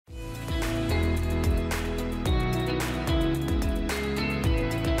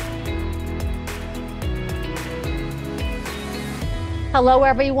Hello,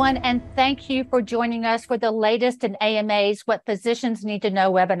 everyone, and thank you for joining us for the latest in AMA's What Physicians Need to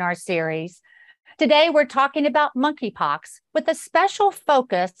Know webinar series. Today, we're talking about monkeypox with a special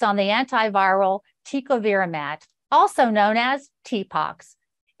focus on the antiviral Tecovirimat, also known as TPOXX,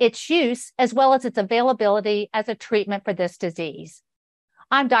 its use as well as its availability as a treatment for this disease.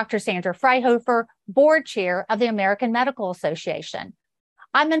 I'm Dr. Sandra Freihofer, Board Chair of the American Medical Association.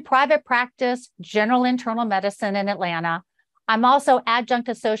 I'm in private practice, general internal medicine in Atlanta. I'm also Adjunct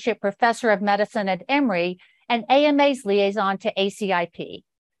Associate Professor of Medicine at Emory and AMA's liaison to ACIP,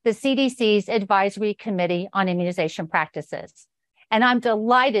 the CDC's Advisory Committee on Immunization Practices. And I'm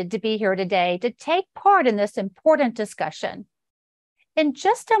delighted to be here today to take part in this important discussion. In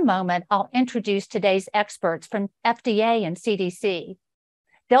just a moment, I'll introduce today's experts from FDA and CDC.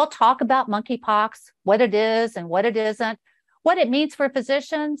 They'll talk about monkeypox, what it is and what it isn't, what it means for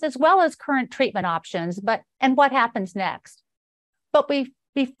physicians, as well as current treatment options, and what happens next. But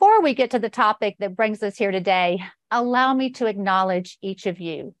before we get to the topic that brings us here today, allow me to acknowledge each of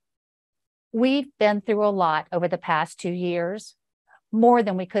you. We've been through a lot over the past 2 years, more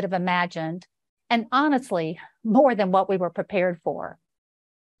than we could have imagined, and honestly, more than what we were prepared for.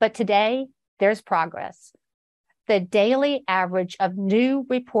 But today, there's progress. The daily average of new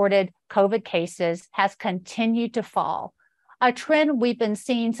reported COVID cases has continued to fall, a trend we've been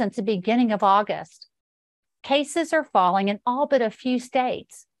seeing since the beginning of August. Cases are falling in all but a few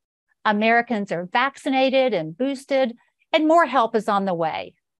states. Americans are vaccinated and boosted, and more help is on the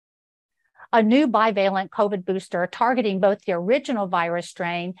way. A new bivalent COVID booster targeting both the original virus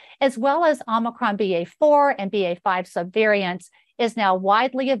strain as well as Omicron BA4 and BA5 subvariants is now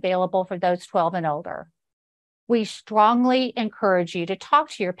widely available for those 12 and older. We strongly encourage you to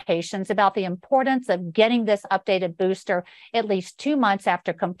talk to your patients about the importance of getting this updated booster at least 2 months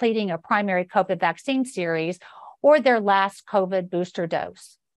after completing a primary COVID vaccine series or their last COVID booster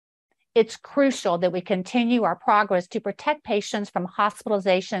dose. It's crucial that we continue our progress to protect patients from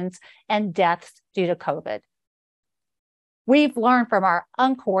hospitalizations and deaths due to COVID. We've learned from our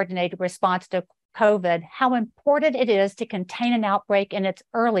uncoordinated response to COVID how important it is to contain an outbreak in its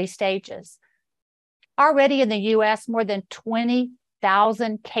early stages. Already in the US, more than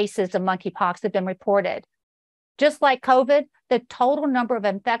 20,000 cases of monkeypox have been reported. Just like COVID, the total number of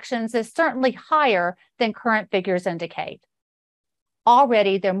infections is certainly higher than current figures indicate.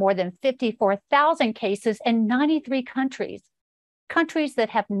 Already, there are more than 54,000 cases in 93 countries, countries that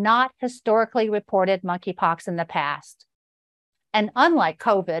have not historically reported monkeypox in the past. And unlike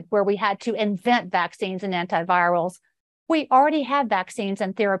COVID, where we had to invent vaccines and antivirals, we already have vaccines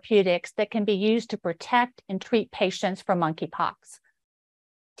and therapeutics that can be used to protect and treat patients for monkeypox.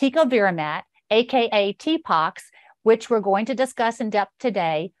 Tecovirimat, aka TPOXX, which we're going to discuss in depth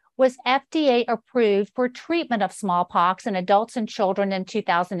today, was FDA approved for treatment of smallpox in adults and children in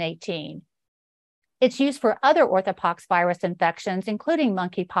 2018. Its use for other orthopox virus infections, including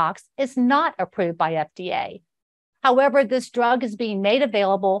monkeypox, is not approved by FDA. However, this drug is being made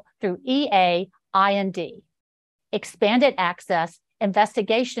available through EA-IND. Expanded Access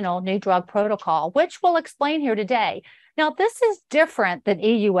Investigational New Drug Protocol, which we'll explain here today. Now, this is different than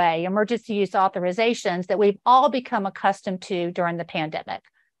EUA, Emergency Use Authorizations, that we've all become accustomed to during the pandemic.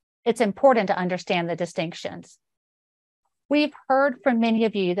 It's important to understand the distinctions. We've heard from many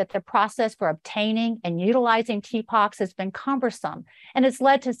of you that the process for obtaining and utilizing TPOXX has been cumbersome and has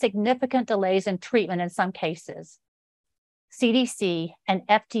led to significant delays in treatment in some cases. CDC and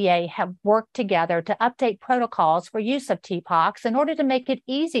FDA have worked together to update protocols for use of TPOXX in order to make it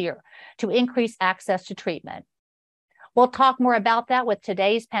easier to increase access to treatment. We'll talk more about that with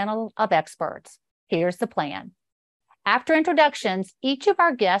today's panel of experts. Here's the plan. After introductions, each of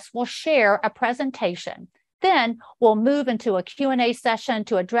our guests will share a presentation. Then we'll move into a Q&A session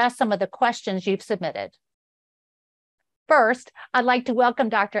to address some of the questions you've submitted. First, I'd like to welcome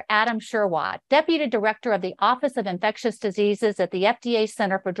Dr. Adam Sherwatt, Deputy Director of the Office of Infectious Diseases at the FDA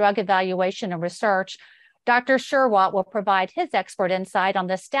Center for Drug Evaluation and Research. Dr. Sherwatt will provide his expert insight on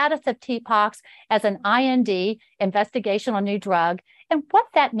the status of TPOXX as an IND, investigational new drug, and what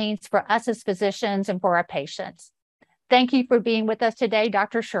that means for us as physicians and for our patients. Thank you for being with us today,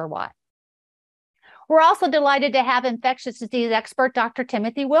 Dr. Sherwatt. We're also delighted to have infectious disease expert Dr.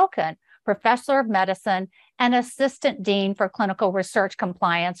 Timothy Wilkin, Professor of Medicine and Assistant Dean for Clinical Research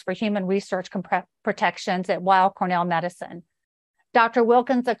Compliance for Human Research Protections at Weill Cornell Medicine. Dr.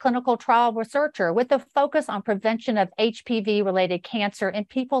 Wilkin's a clinical trial researcher with a focus on prevention of HPV-related cancer in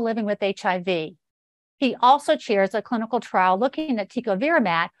people living with HIV. He also chairs a clinical trial looking at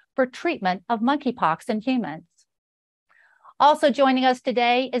Tecovirimat for treatment of monkeypox in humans. Also joining us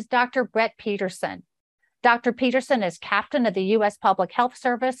today is Dr. Brett Peterson. Dr. Peterson is captain of the U.S. Public Health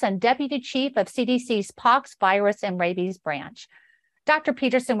Service and deputy chief of CDC's pox virus and rabies branch. Dr.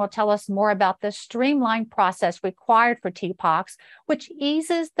 Peterson will tell us more about the streamlined process required for TPOXX, which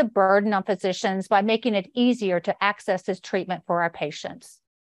eases the burden on physicians by making it easier to access this treatment for our patients.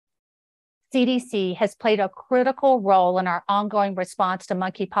 CDC has played a critical role in our ongoing response to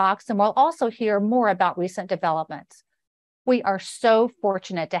monkeypox, and we'll also hear more about recent developments. We are so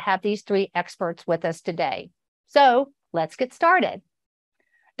fortunate to have these three experts with us today. So let's get started.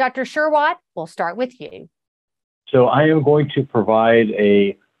 Dr. Sherwatt, we'll start with you. So I am going to provide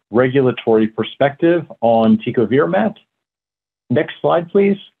a regulatory perspective on Tecovirimat. Next slide,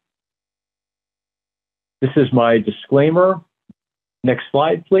 please. This is my disclaimer. Next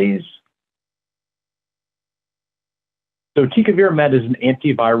slide, please. So Tecovirimat is an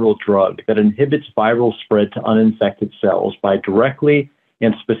antiviral drug that inhibits viral spread to uninfected cells by directly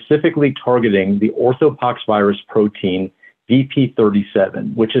and specifically targeting the orthopoxvirus protein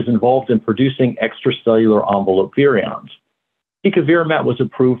VP37, which is involved in producing extracellular envelope virions. Tecovirimat was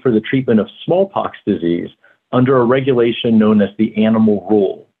approved for the treatment of smallpox disease under a regulation known as the Animal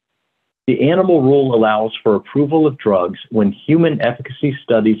Rule. The Animal Rule allows for approval of drugs when human efficacy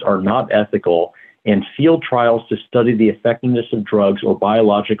studies are not ethical and field trials to study the effectiveness of drugs or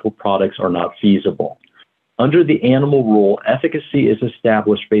biological products are not feasible. Under the Animal Rule, efficacy is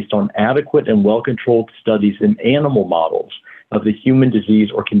established based on adequate and well-controlled studies in animal models of the human disease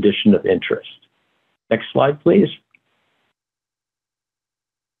or condition of interest. Next slide, please.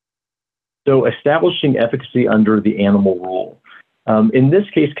 So establishing efficacy under the Animal Rule. In this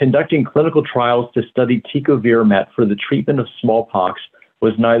case, conducting clinical trials to study Tecovirimat for the treatment of smallpox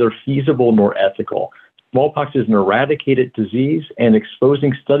was neither feasible nor ethical. Smallpox is an eradicated disease, and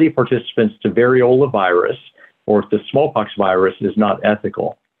exposing study participants to variola virus, or the smallpox virus, is not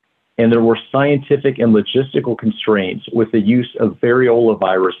ethical. And there were scientific and logistical constraints with the use of variola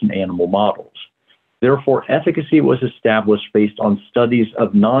virus in animal models. Therefore, efficacy was established based on studies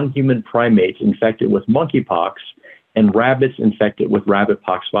of non-human primates infected with monkeypox and rabbits infected with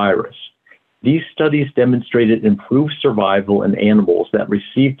rabbitpox virus. These studies demonstrated improved survival in animals that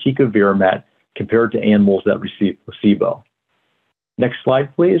received Tecovirimat compared to animals that received placebo. Next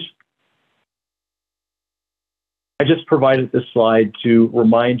slide, please. I just provided this slide to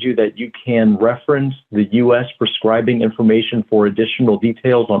remind you that you can reference the U.S. prescribing information for additional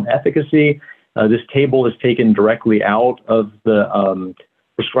details on efficacy. This table is taken directly out of the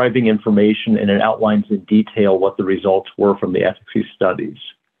prescribing information, and it outlines in detail what the results were from the efficacy studies.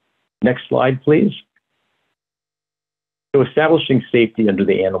 Next slide, please. So establishing safety under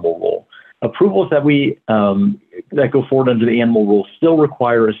the Animal Rule. Approvals that go forward under the Animal Rule still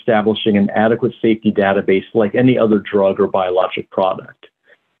require establishing an adequate safety database like any other drug or biologic product.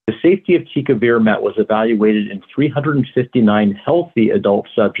 The safety of Tecovirimat was evaluated in 359 healthy adult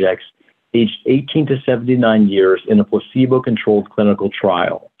subjects aged 18 to 79 years in a placebo-controlled clinical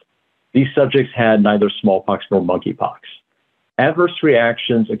trial. These subjects had neither smallpox nor monkeypox. Adverse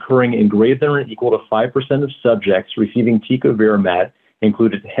reactions occurring in greater than or equal to 5% of subjects receiving Tecovirimat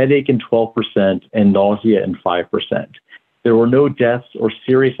included headache in 12% and nausea in 5%. There were no deaths or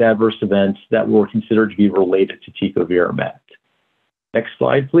serious adverse events that were considered to be related to Tecovirimat. Next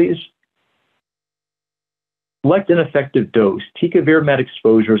slide, please. Select an effective dose. Tecovirimat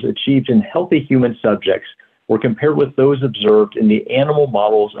exposures achieved in healthy human subjects were compared with those observed in the animal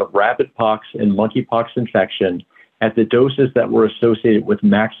models of rabbitpox and monkeypox infection at the doses that were associated with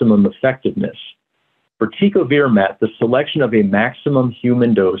maximum effectiveness. For Tecovirimat, the selection of a maximum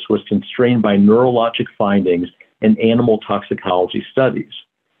human dose was constrained by neurologic findings in animal toxicology studies.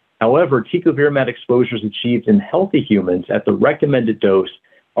 However, Tecovirimat exposures achieved in healthy humans at the recommended dose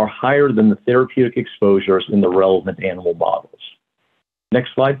are higher than the therapeutic exposures in the relevant animal models.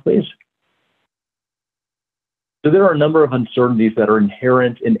 Next slide, please. So there are a number of uncertainties that are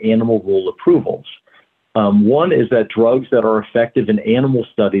inherent in Animal Rule approvals. One is that drugs that are effective in animal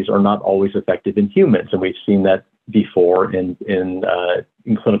studies are not always effective in humans, and we've seen that before in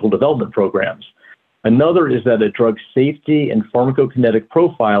clinical development programs. Another is that a drug's safety and pharmacokinetic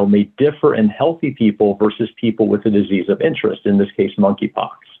profile may differ in healthy people versus people with a disease of interest, in this case,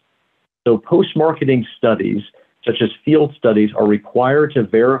 monkeypox. So post-marketing studies, such as field studies, are required to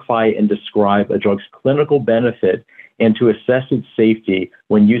verify and describe a drug's clinical benefit and to assess its safety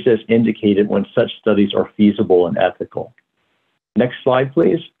when used as indicated when such studies are feasible and ethical. Next slide,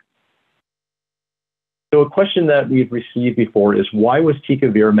 please. So a question that we've received before is, why was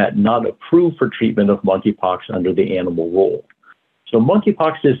Tecovirimat not approved for treatment of monkeypox under the Animal Rule? So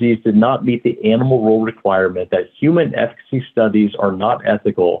monkeypox disease did not meet the Animal Rule requirement that human efficacy studies are not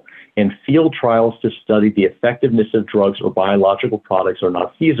ethical and field trials to study the effectiveness of drugs or biological products are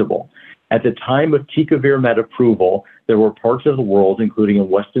not feasible. At the time of Tecovirimat approval, there were parts of the world, including in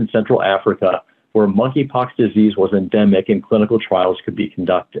West and Central Africa, where monkeypox disease was endemic and clinical trials could be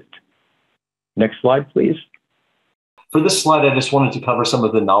conducted. Next slide, please. For this slide, I just wanted to cover some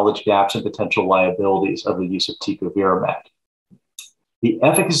of the knowledge gaps and potential liabilities of the use of Tecovirimat. The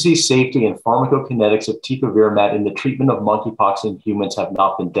efficacy, safety, and pharmacokinetics of Tecovirimat in the treatment of monkeypox in humans have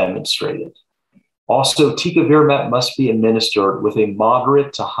not been demonstrated. Also, Tecovirimat must be administered with a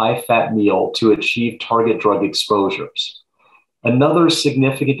moderate to high-fat meal to achieve target drug exposures. Another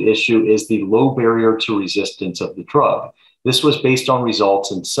significant issue is the low barrier to resistance of the drug. This was based on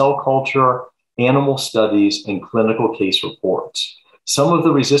results in cell culture, animal studies, and clinical case reports. Some of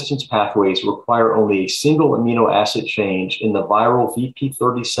the resistance pathways require only a single amino acid change in the viral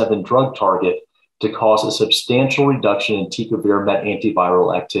VP37 drug target to cause a substantial reduction in Tecovirimat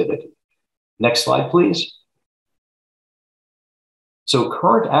antiviral activity. Next slide, please. So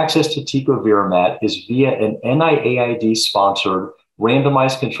current access to Tecovirimat is via an NIAID-sponsored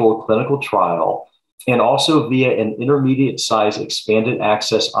randomized controlled clinical trial and also via an intermediate size expanded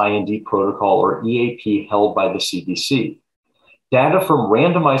access IND protocol or EAP held by the CDC. Data from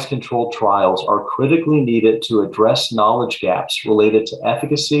randomized controlled trials are critically needed to address knowledge gaps related to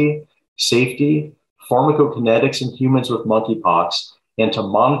efficacy, safety, pharmacokinetics in humans with monkeypox, and to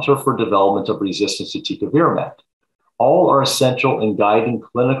monitor for development of resistance to Tecovirimat. All are essential in guiding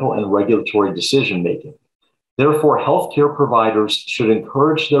clinical and regulatory decision-making. Therefore, healthcare providers should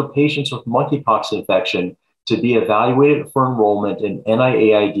encourage their patients with monkeypox infection to be evaluated for enrollment in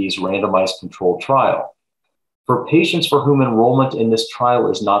NIAID's randomized controlled trial. For patients for whom enrollment in this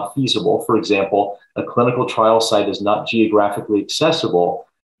trial is not feasible, for example, a clinical trial site is not geographically accessible,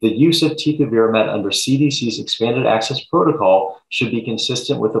 the use of Tecovirimat under CDC's expanded access protocol should be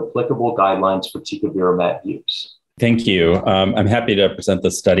consistent with applicable guidelines for Tecovirimat use. Thank you. I'm happy to present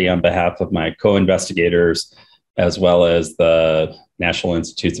this study on behalf of my co-investigators, as well as the National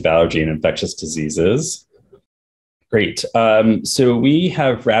Institutes of Allergy and Infectious Diseases. Great. So we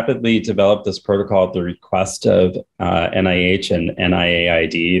have rapidly developed this protocol at the request of NIH and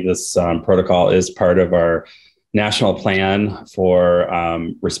NIAID. This protocol is part of our national plan for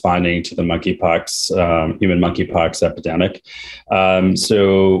responding to the monkeypox, human monkeypox epidemic. I'm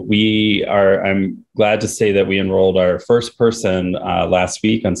glad to say that we enrolled our first person last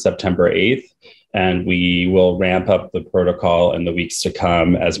week on September 8th, and we will ramp up the protocol in the weeks to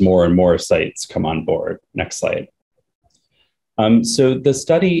come as more and more sites come on board. Next slide. So the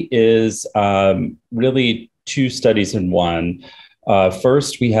study is really two studies in one.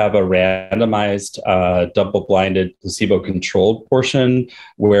 First, we have a randomized, double-blinded, placebo-controlled portion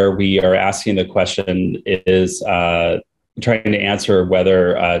where we are asking the question is trying to answer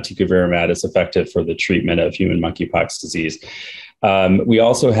whether Tecovirimat is effective for the treatment of human monkeypox disease. We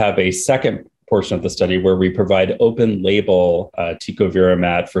also have a second portion of the study where we provide open-label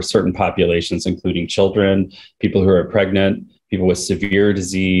Tecovirimat for certain populations, including children, people who are pregnant, people with severe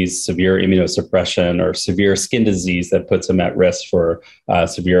disease, severe immunosuppression, or severe skin disease that puts them at risk for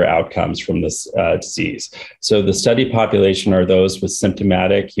severe outcomes from this disease. So the study population are those with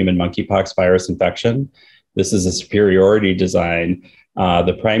symptomatic human monkeypox virus infection. This is a superiority design.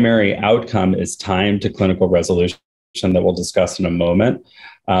 The primary outcome is time to clinical resolution that we'll discuss in a moment.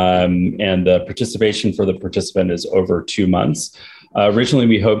 And the participation for the participant is over 2 months. Originally,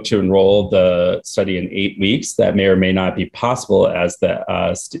 we hoped to enroll the study in 8 weeks. That may or may not be possible as the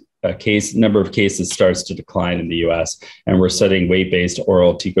number of cases starts to decline in the US, and we're studying weight-based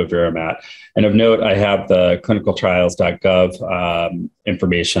oral Tecovirimat. And of note, I have the clinicaltrials.gov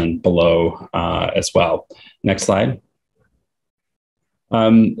information below as well. Next slide.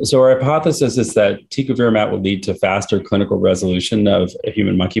 So our hypothesis is that Tecovirimat will lead to faster clinical resolution of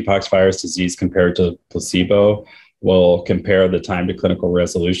human monkeypox virus disease compared to placebo. We'll compare the time to clinical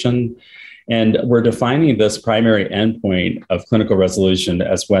resolution. And we're defining this primary endpoint of clinical resolution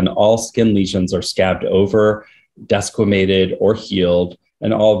as when all skin lesions are scabbed over, desquamated, or healed,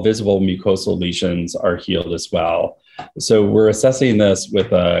 and all visible mucosal lesions are healed as well. So we're assessing this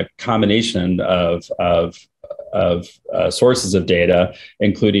with a combination of sources of data,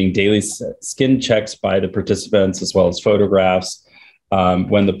 including daily skin checks by the participants, as well as photographs.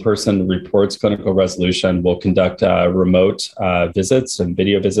 When the person reports clinical resolution, we'll conduct remote visits and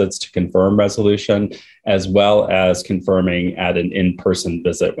video visits to confirm resolution, as well as confirming at an in-person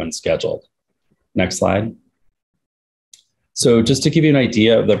visit when scheduled. Next slide. So just to give you an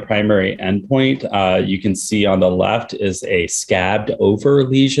idea of the primary endpoint, you can see on the left is a scabbed over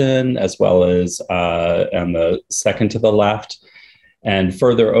lesion, as well as on the second to the left. And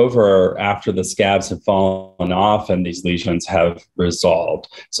further over, after the scabs have fallen off and these lesions have resolved.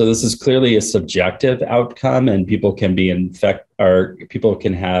 So this is clearly a subjective outcome, and people can be people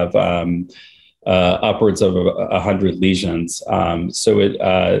can have upwards of 100 lesions. So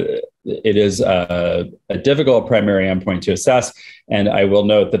it is a difficult primary endpoint to assess. And I will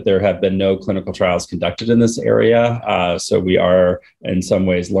note that there have been no clinical trials conducted in this area. So we are in some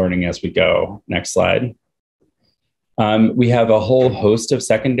ways learning as we go. Next slide. We have a whole host of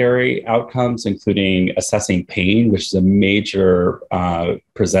secondary outcomes, including assessing pain, which is a major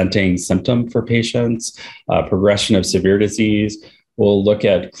presenting symptom for patients, progression of severe disease. We'll look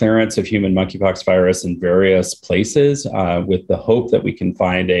at clearance of human monkeypox virus in various places with the hope that we can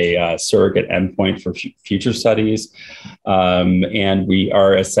find a surrogate endpoint for future studies. And we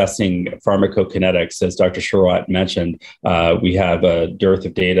are assessing pharmacokinetics. As Dr. Sherwatt mentioned, we have a dearth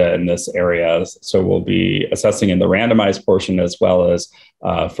of data in this area. So we'll be assessing in the randomized portion as well as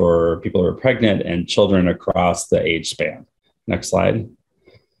for people who are pregnant and children across the age span. Next slide.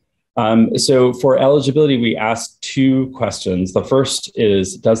 So for eligibility, we asked two questions. The first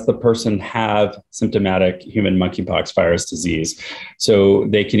is, does the person have symptomatic human monkeypox virus disease? So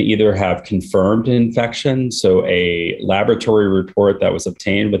they can either have confirmed infection, so a laboratory report that was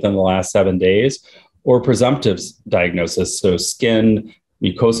obtained within the last 7 days, or presumptive diagnosis, so skin,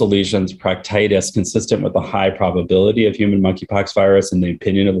 mucosal lesions, proctitis, consistent with a high probability of human monkeypox virus in the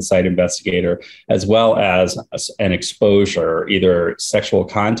opinion of the site investigator, as well as an exposure, either sexual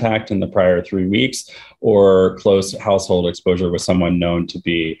contact in the prior 3 weeks or close household exposure with someone known to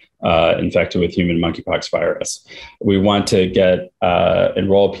be infected with human monkeypox virus. We want to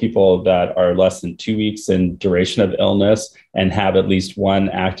enroll people that are less than 2 weeks in duration of illness and have at least one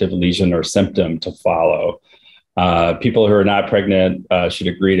active lesion or symptom to follow. People who are not pregnant should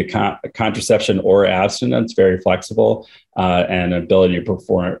agree to contraception or abstinence, very flexible, and ability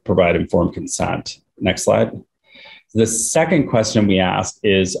to provide informed consent. Next slide. The second question we asked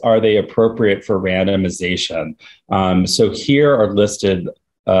is, are they appropriate for randomization? So here are listed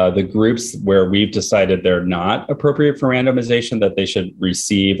the groups where we've decided they're not appropriate for randomization, that they should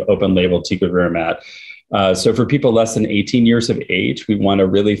receive open label Tecovirimat. So for people less than 18 years of age, we want to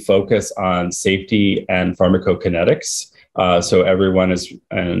really focus on safety and pharmacokinetics. So everyone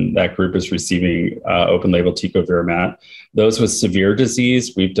in that group is receiving open label Tecovirimat. Those with severe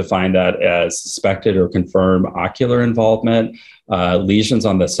disease, we've defined that as suspected or confirmed ocular involvement, lesions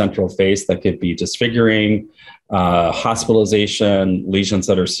on the central face that could be disfiguring, hospitalization, lesions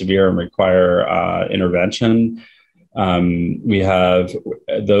that are severe and require intervention. We have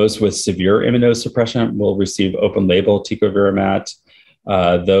those with severe immunosuppression will receive open label Tecovirimat.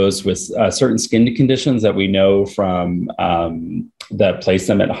 Those with certain skin conditions that we know from that place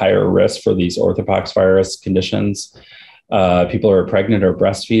them at higher risk for these orthopox virus conditions. People who are pregnant or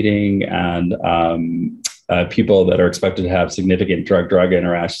breastfeeding, and people that are expected to have significant drug-drug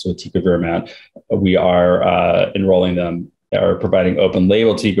interactions with Tecovirimat. We are enrolling them or providing open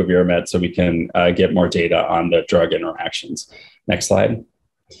label Tecovirimat so we can get more data on the drug interactions. Next slide.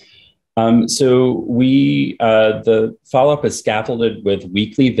 So the follow-up is scaffolded with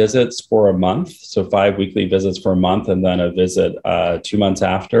weekly visits for a month. So 5 weekly visits for a month and then a visit 2 months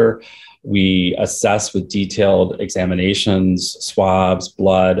after. We assess with detailed examinations, swabs,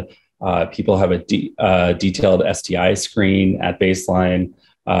 blood. People have a detailed STI screen at baseline.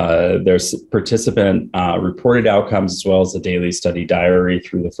 There's participant reported outcomes as well as the daily study diary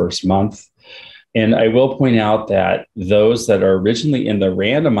through the first month. And I will point out that those that are originally in the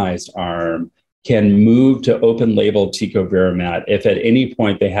randomized arm can move to open label Tecovirimat if at any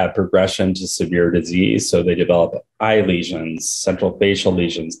point they have progression to severe disease. So they develop eye lesions, central facial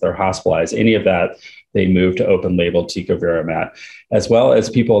lesions, they're hospitalized, any of that, they move to open label Tecovirimat, as well as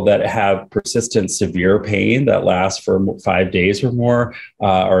people that have persistent severe pain that lasts for 5 days or more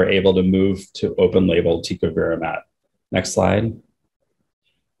are able to move to open label Tecovirimat. Next slide.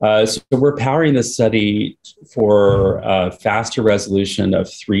 So we're powering this study for a faster resolution of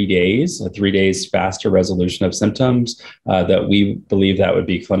 3 days, a 3 days faster resolution of symptoms that we believe that would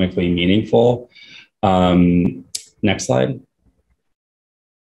be clinically meaningful. Next slide.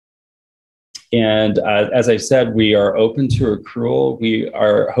 And as I said, we are open to accrual. We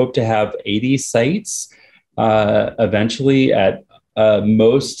hope to have 80 sites eventually at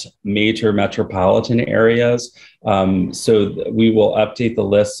most major metropolitan areas. So we will update the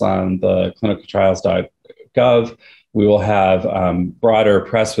lists on the clinicaltrials.gov. We will have broader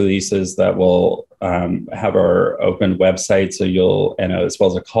press releases that will have our open website. So and as well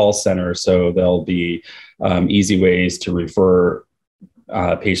as a call center. So there'll be easy ways to refer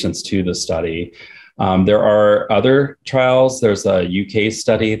patients to the study. There are other trials. There's a UK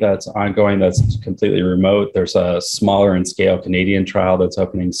study that's ongoing that's completely remote. There's a smaller in scale Canadian trial that's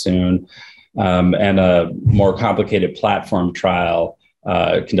opening soon, and a more complicated platform trial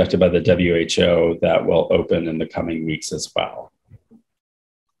conducted by the WHO that will open in the coming weeks as well.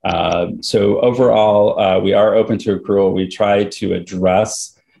 So overall, we are open to accrual. We try to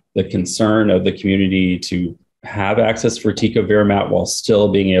address the concern of the community to have access for Tecovirimat while still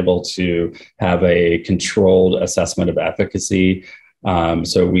being able to have a controlled assessment of efficacy.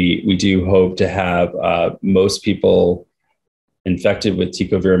 So we do hope to have most people infected with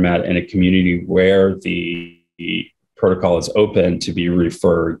Tecovirimat in a community where the protocol is open to be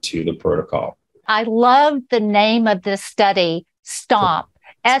referred to the protocol. I love the name of this study, STOMP.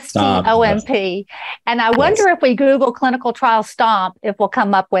 STOMP. And I wonder if we Google clinical trial STOMP, if we'll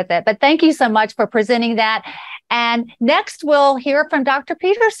come up with it. But thank you so much for presenting that. And next, we'll hear from Dr.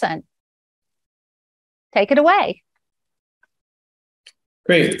 Peterson. Take it away.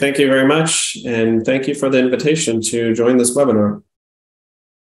 Great. Thank you very much. And thank you for the invitation to join this webinar.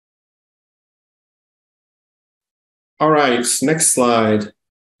 All right, next slide.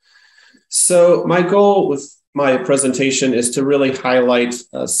 So my goal with my presentation is to really highlight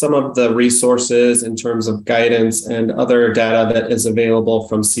some of the resources in terms of guidance and other data that is available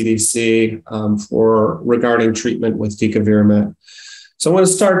from CDC regarding treatment with Tecovirimat. So I want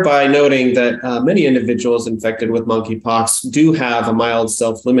to start by noting that many individuals infected with monkeypox do have a mild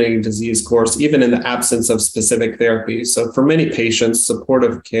self-limiting disease course, even in the absence of specific therapies. So for many patients,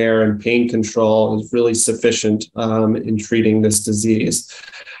 supportive care and pain control is really sufficient in treating this disease.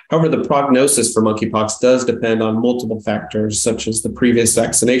 However, the prognosis for monkeypox does depend on multiple factors, such as the previous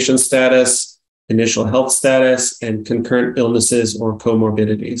vaccination status, initial health status, and concurrent illnesses or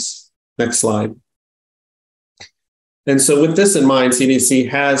comorbidities. Next slide. And so with this in mind, CDC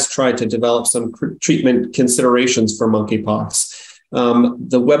has tried to develop some treatment considerations for monkeypox.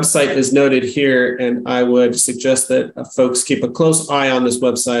 The website is noted here, and I would suggest that folks keep a close eye on this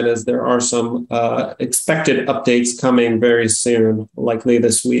website as there are some expected updates coming very soon, likely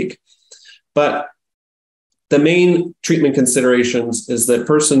this week. But the main treatment considerations is that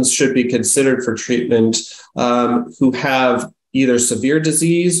persons should be considered for treatment who have either severe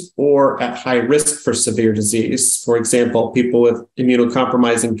disease or at high risk for severe disease. For example, people with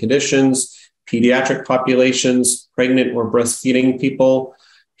immunocompromising conditions, pediatric populations, pregnant or breastfeeding people,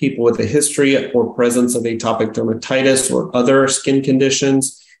 people with a history or presence of atopic dermatitis or other skin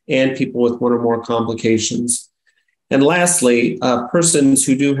conditions, and people with one or more complications. And lastly, persons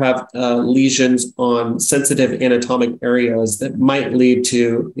who do have lesions on sensitive anatomic areas that might lead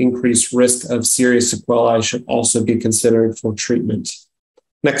to increased risk of serious sequelae should also be considered for treatment.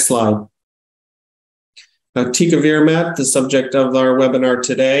 Next slide. Tecovirimat, the subject of our webinar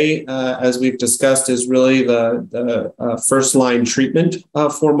today, as we've discussed, is really the first-line treatment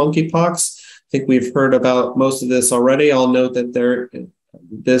for monkeypox. I think we've heard about most of this already. I'll note that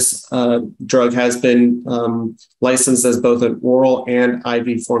this drug has been licensed as both an oral and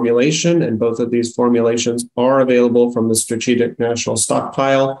IV formulation, and both of these formulations are available from the Strategic National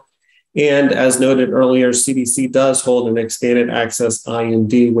Stockpile. And as noted earlier, CDC does hold an expanded access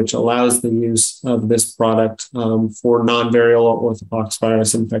IND, which allows the use of this product for non-variant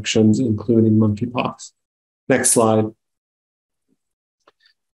orthopoxvirus infections, including monkeypox. Next slide.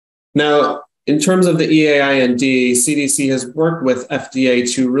 Now, in terms of the EAIND, CDC has worked with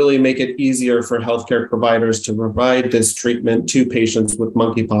FDA to really make it easier for healthcare providers to provide this treatment to patients with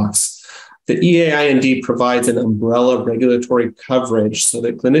monkeypox. The EAIND provides an umbrella regulatory coverage so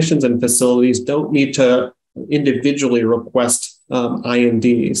that clinicians and facilities don't need to individually request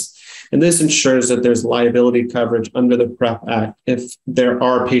INDs. And this ensures that there's liability coverage under the PrEP Act if there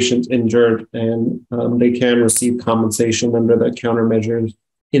are patients injured, and they can receive compensation under the Countermeasures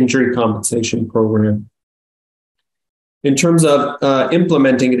Injury Compensation Program. In terms of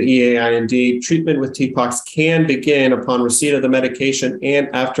implementing the EAIND, treatment with TPOXX can begin upon receipt of the medication and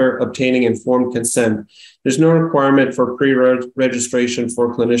after obtaining informed consent. There's no requirement for pre-registration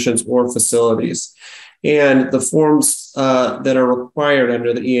for clinicians or facilities. And the forms that are required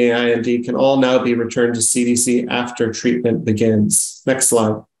under the EAIND can all now be returned to CDC after treatment begins. Next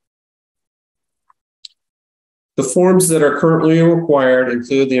slide. The forms that are currently required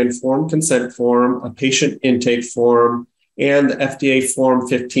include the informed consent form, a patient intake form, and the FDA Form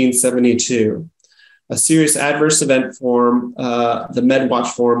 1572. A serious adverse event form, the MedWatch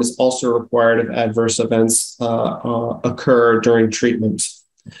form, is also required if adverse events occur during treatment.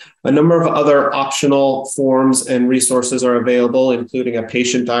 A number of other optional forms and resources are available, including a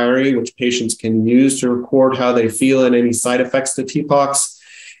patient diary, which patients can use to record how they feel and any side effects to TPOXX,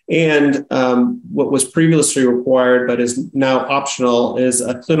 And what was previously required but is now optional is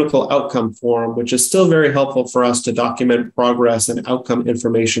a clinical outcome form, which is still very helpful for us to document progress and outcome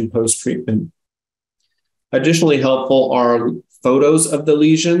information post-treatment. Additionally helpful are photos of the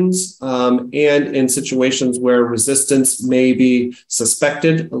lesions, and in situations where resistance may be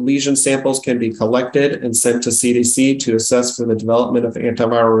suspected, lesion samples can be collected and sent to CDC to assess for the development of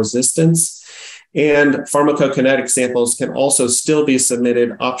antiviral resistance. And pharmacokinetic samples can also still be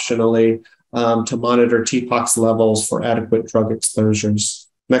submitted optionally to monitor TPOXX levels for adequate drug exposures.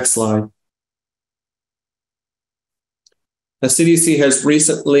 Next slide. The CDC has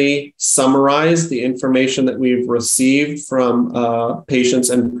recently summarized the information that we've received from patients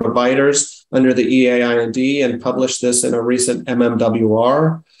and providers under the EAIND and published this in a recent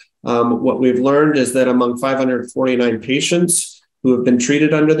MMWR. What we've learned is that among 549 patients who have been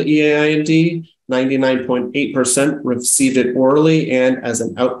treated under the EAIND, 99.8% received it orally and as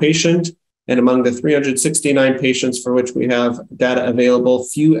an outpatient. And among the 369 patients for which we have data available,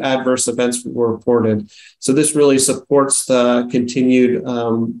 few adverse events were reported. So this really supports the continued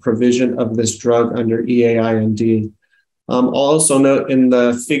provision of this drug under EAIND. I'll also note in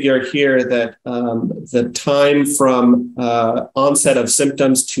the figure here that the time from onset of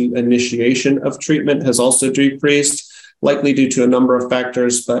symptoms to initiation of treatment has also decreased, likely due to a number of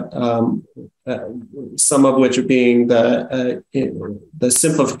factors, but some of which are being the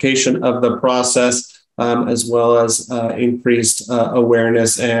simplification of the process, as well as increased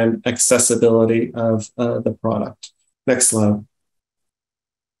awareness and accessibility of the product. Next slide.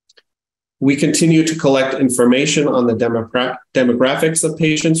 We continue to collect information on the demographics of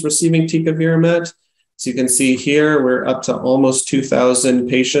patients receiving Tecovirimat. So you can see here, we're up to almost 2,000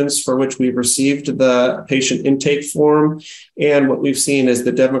 patients for which we've received the patient intake form. And what we've seen is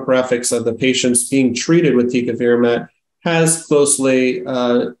the demographics of the patients being treated with Tecovirimat has closely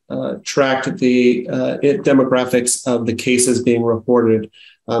tracked the demographics of the cases being reported.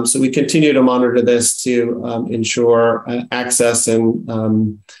 So we continue to monitor this to ensure access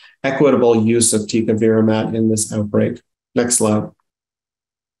and equitable use of Tecovirimat in this outbreak. Next slide.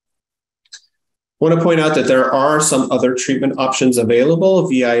 I want to point out that there are some other treatment options available.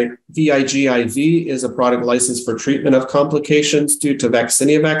 VIGIV is a product licensed for treatment of complications due to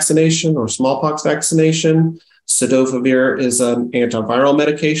vaccinia vaccination or smallpox vaccination. Cidofovir is an antiviral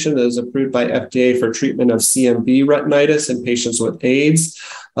medication that is approved by FDA for treatment of CMV retinitis in patients with AIDS.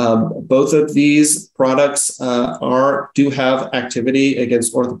 Both of these products do have activity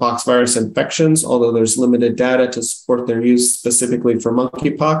against orthopoxvirus infections, although there's limited data to support their use specifically for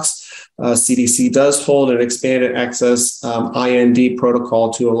monkeypox. CDC does hold an expanded access IND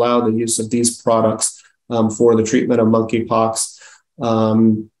protocol to allow the use of these products for the treatment of monkeypox.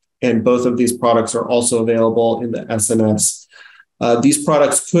 And both of these products are also available in the SNS. These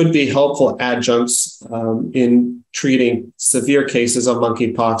products could be helpful adjuncts in treating severe cases of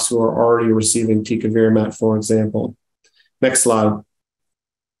monkeypox who are already receiving Tecovirimat, for example. Next slide.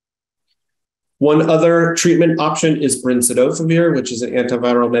 One other treatment option is brincidofovir, which is an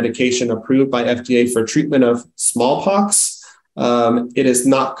antiviral medication approved by FDA for treatment of smallpox. It is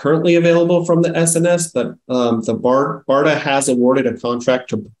not currently available from the SNS, but the BARDA has awarded a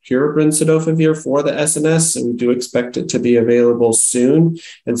contract to procure brincidofovir for the SNS, and we do expect it to be available soon.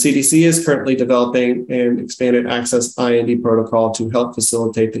 And CDC is currently developing an expanded access IND protocol to help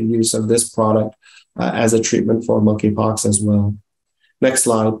facilitate the use of this product as a treatment for monkeypox as well. Next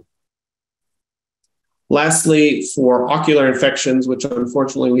slide. Lastly, for ocular infections, which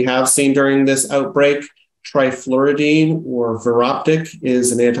unfortunately we have seen during this outbreak, trifluridine or Viroptic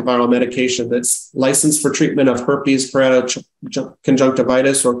is an antiviral medication that's licensed for treatment of herpes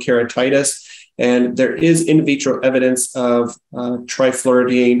keratoconjunctivitis or keratitis. And there is in vitro evidence of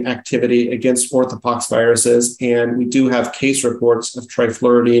trifluridine activity against orthopoxviruses. And we do have case reports of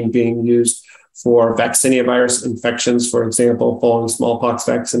trifluridine being used for vaccinia virus infections, for example, following smallpox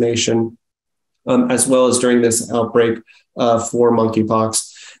vaccination, as well as during this outbreak for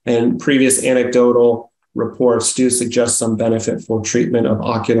monkeypox. And previous anecdotal reports do suggest some benefit for treatment of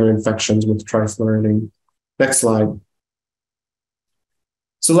ocular infections with trifluridine. Next slide.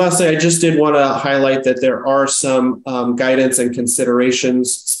 So lastly, I just did want to highlight that there are some guidance and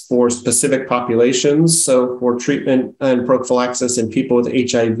considerations for specific populations. So for treatment and prophylaxis in people with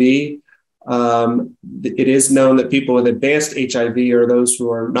HIV, it is known that people with advanced HIV or those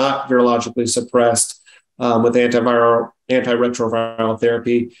who are not virologically suppressed with antiretroviral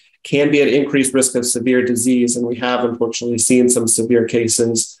therapy can be at increased risk of severe disease. And we have unfortunately seen some severe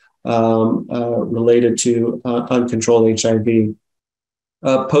cases related to uncontrolled HIV.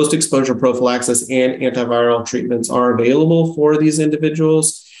 Post-exposure prophylaxis and antiviral treatments are available for these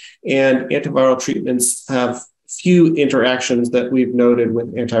individuals. and antiviral treatments have few interactions that we've noted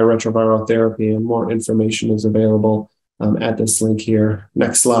with antiretroviral therapy, and more information is available at this link here.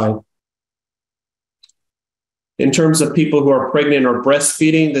 Next slide. In terms of people who are pregnant or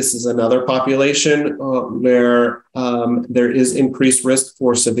breastfeeding, this is another population where there is increased risk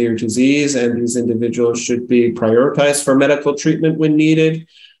for severe disease, and these individuals should be prioritized for medical treatment when needed.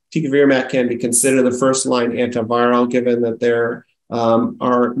 Tecovirimat can be considered the first-line antiviral, given that there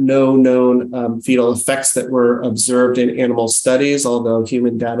are no known fetal effects that were observed in animal studies, although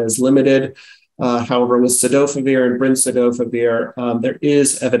human data is limited. However, with cidofovir and brincidofovir, there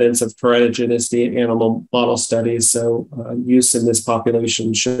is evidence of teratogenicity in animal model studies, so use in this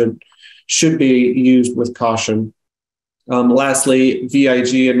population should be used with caution. Lastly,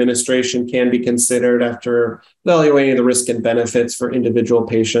 VIG administration can be considered after evaluating the risk and benefits for individual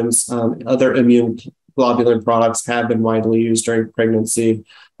patients. Other immune globulin products have been widely used during pregnancy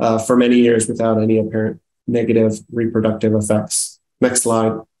for many years without any apparent negative reproductive effects. Next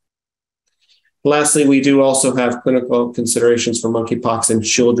slide. Lastly, we do also have clinical considerations for monkeypox in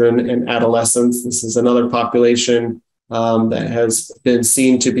children and adolescents. This is another population that has been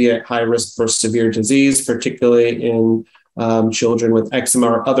seen to be at high risk for severe disease, particularly in children with eczema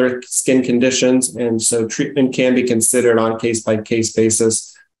or other skin conditions. And so treatment can be considered on a case-by-case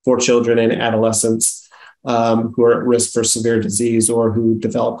basis for children and adolescents who are at risk for severe disease or who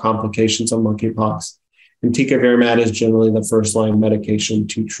develop complications of monkeypox. And Tecovirimat is generally the first-line medication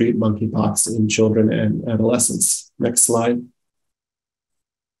to treat monkeypox in children and adolescents. Next slide.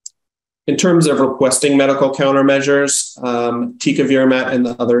 In terms of requesting medical countermeasures, Tecovirimat and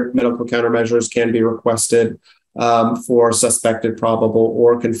the other medical countermeasures can be requested for suspected, probable,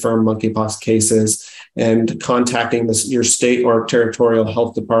 or confirmed monkeypox cases. And contacting your state or territorial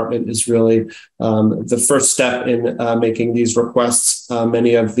health department is really the first step in making these requests.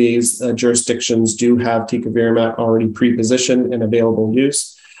 Many of these jurisdictions do have Tecovirimat already pre-positioned and available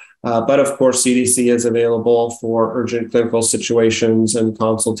use. But of course, CDC is available for urgent clinical situations and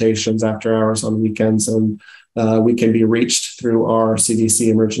consultations after hours on weekends. And we can be reached through our CDC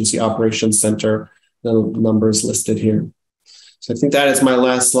Emergency Operations Center. The number is listed here. So I think that is my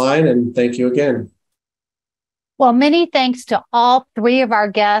last slide, and thank you again. Well, many thanks to all three of our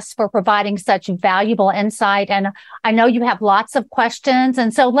guests for providing such valuable insight. And I know you have lots of questions,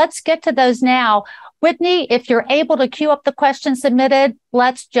 and so let's get to those now. Whitney, if you're able to queue up the questions submitted,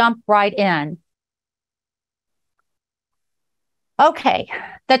 let's jump right in. Okay,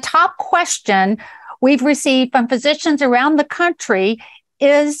 the top question we've received from physicians around the country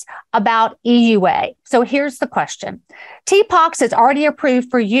is about EUA. So here's the question. TPOXX is already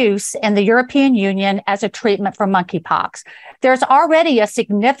approved for use in the European Union as a treatment for monkeypox. There's already a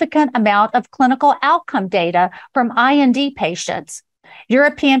significant amount of clinical outcome data from IND patients.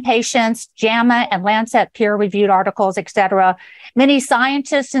 European patients, JAMA and Lancet peer-reviewed articles, etc. Many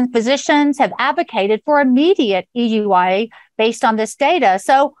scientists and physicians have advocated for immediate EUA based on this data.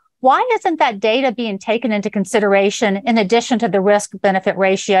 So why isn't that data being taken into consideration in addition to the risk-benefit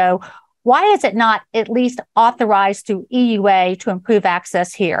ratio? Why is it not at least authorized through EUA to improve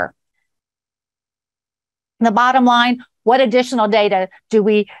access here? The bottom line, what additional data do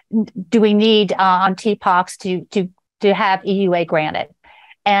we need on TPOXX to have EUA granted?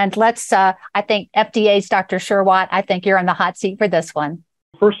 And let's, I think FDA's Dr. Sherwatt, I think you're in the hot seat for this one.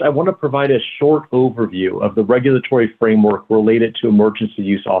 First, I want to provide a short overview of the regulatory framework related to emergency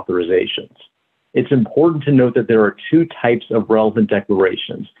use authorizations. It's important to note that there are two types of relevant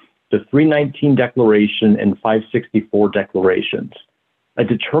declarations, the 319 declaration and 564 declarations. A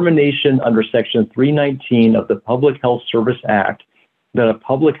determination under Section 319 of the Public Health Service Act that a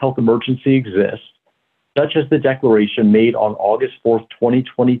public health emergency exists, such as the declaration made on August 4th,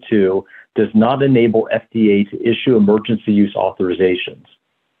 2022, does not enable FDA to issue emergency use authorizations.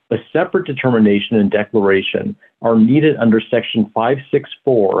 A separate determination and declaration are needed under Section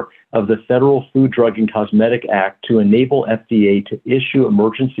 564 of the Federal Food, Drug, and Cosmetic Act to enable FDA to issue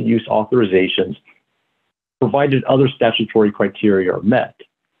emergency use authorizations, provided other statutory criteria are met.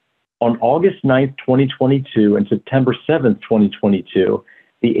 On August 9th, 2022 and September 7th, 2022,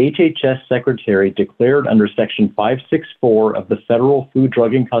 the HHS Secretary declared under Section 564 of the Federal Food,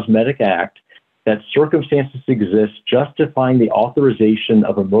 Drug, and Cosmetic Act that circumstances exist justifying the authorization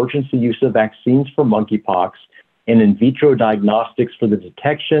of emergency use of vaccines for monkeypox and in vitro diagnostics for the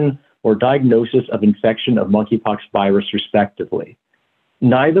detection or diagnosis of infection of monkeypox virus, respectively.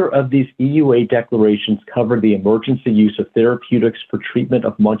 Neither of these EUA declarations cover the emergency use of therapeutics for treatment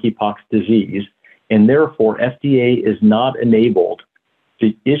of monkeypox disease, and therefore FDA is not enabled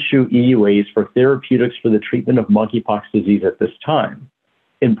to issue EUAs for therapeutics for the treatment of monkeypox disease at this time.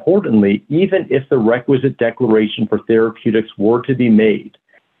 Importantly, even if the requisite declaration for therapeutics were to be made,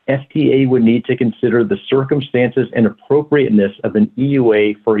 FDA would need to consider the circumstances and appropriateness of an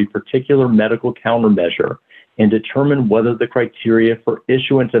EUA for a particular medical countermeasure and determine whether the criteria for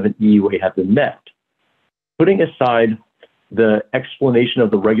issuance of an EUA have been met. Putting aside the explanation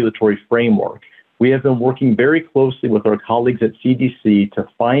of the regulatory framework, we have been working very closely with our colleagues at CDC to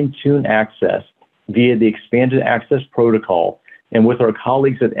fine-tune access via the Expanded Access Protocol and with our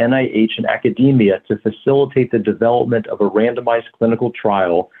colleagues at NIH and academia to facilitate the development of a randomized clinical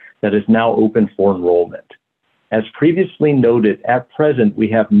trial that is now open for enrollment. As previously noted, at present, we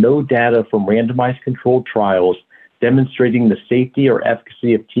have no data from randomized controlled trials demonstrating the safety or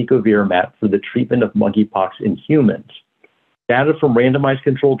efficacy of Tecovirimat for the treatment of monkeypox in humans. Data from randomized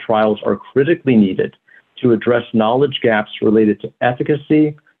controlled trials are critically needed to address knowledge gaps related to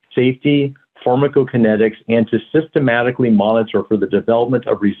efficacy, safety, pharmacokinetics, and to systematically monitor for the development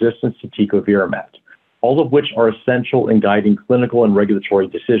of resistance to Tecovirimat, all of which are essential in guiding clinical and regulatory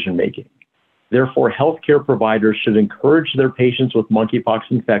decision-making. Therefore, healthcare providers should encourage their patients with monkeypox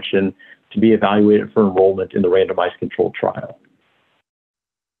infection to be evaluated for enrollment in the randomized controlled trial.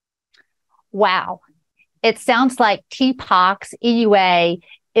 Wow. It sounds like TPOXX EUA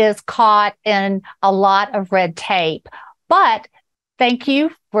is caught in a lot of red tape, but thank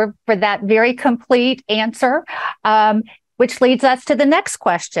you for that very complete answer, which leads us to the next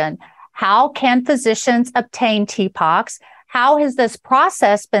question. How can physicians obtain TPOXX? How has this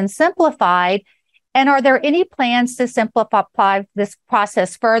process been simplified? And are there any plans to simplify this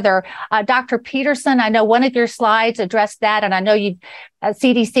process further? Dr. Peterson, I know one of your slides addressed that, and I know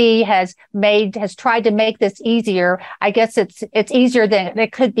CDC has tried to make this easier. I guess it's easier than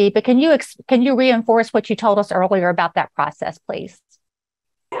it could be, but can you reinforce what you told us earlier about that process, please?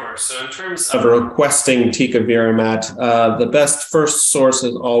 Sure. So in terms of requesting Tecovirimat, the best first source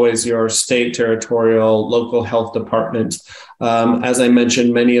is always your state, territorial, local health department. As I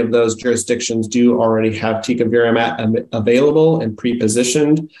mentioned, many of those jurisdictions do already have Tecovirimat available and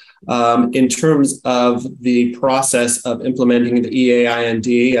pre-positioned. In terms of the process of implementing the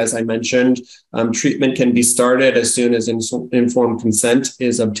EAIND, as I mentioned, treatment can be started as soon as informed consent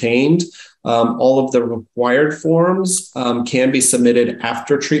is obtained. All of the required forms can be submitted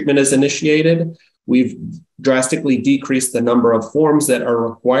after treatment is initiated. We've drastically decreased the number of forms that are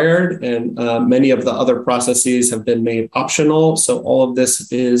required, and many of the other processes have been made optional. So all of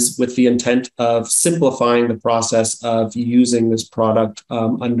this is with the intent of simplifying the process of using this product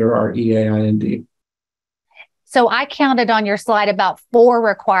under our EAIND. So I counted on your slide about 4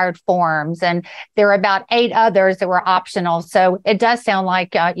 required forms, and there are about 8 others that were optional. So it does sound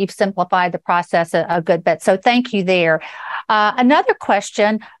like you've simplified the process a good bit. So thank you there. Another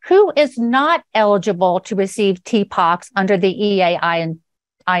question, who is not eligible to receive TPOXX under the EAIND?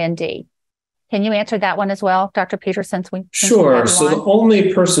 Can you answer that one as well, Dr. Peterson? Sure. So the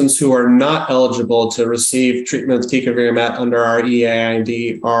only persons who are not eligible to receive treatment with Tecovirimat under our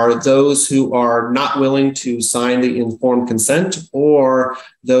EAIND are those who are not willing to sign the informed consent or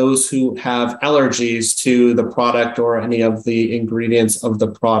those who have allergies to the product or any of the ingredients of the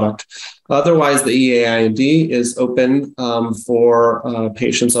product. Otherwise, the EAIND is open for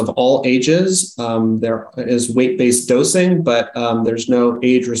patients of all ages. There is weight-based dosing, but there's no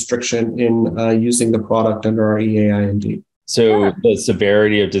age restriction in using the product under our EAIND. So the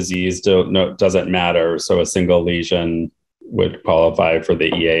severity of disease doesn't matter. So a single lesion would qualify for the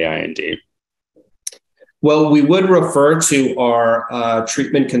EAIND. Well, we would refer to our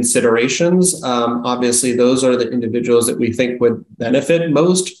treatment considerations. Obviously, those are the individuals that we think would benefit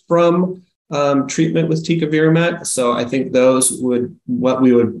most from treatment with Tecovirimat. So I think those would what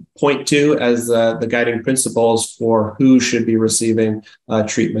we would point to as the guiding principles for who should be receiving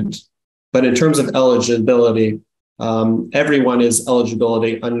treatment. But in terms of eligibility, everyone is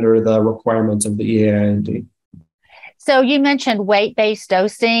eligibility under the requirements of the EAIND. So you mentioned weight-based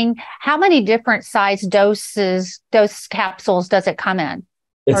dosing. How many different size dose capsules does it come in?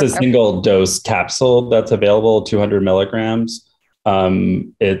 It's a single dose capsule that's available, 200 milligrams.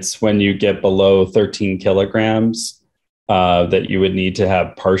 It's when you get below 13 kilograms that you would need to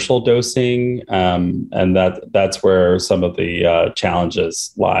have partial dosing. And that's where some of the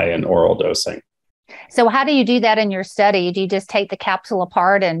challenges lie in oral dosing. So how do you do that in your study? Do you just take the capsule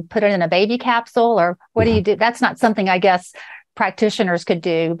apart and put it in a baby capsule, or what do you do? That's not something I guess practitioners could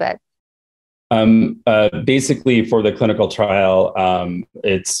do, but. Basically for the clinical trial,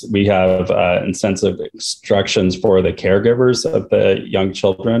 we have intensive instructions for the caregivers of the young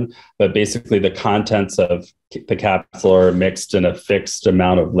children, but basically the contents of the capsule are mixed in a fixed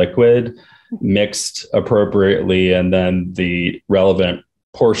amount of liquid, mixed appropriately, and then the relevant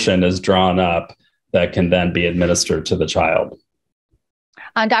portion is drawn up that can then be administered to the child.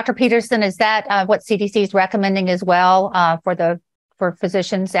 Dr. Peterson, is that what CDC is recommending as well for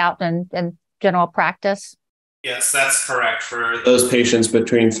physicians out in general practice? Yes, that's correct. For those patients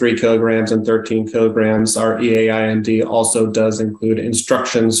between 3 kilograms and 13 kilograms, our EAIND also does include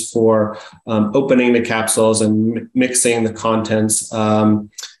instructions for opening the capsules and mixing the contents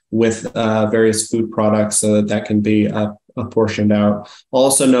with various food products so that can be apportioned out.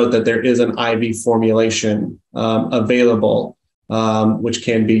 Also note that there is an IV formulation available, which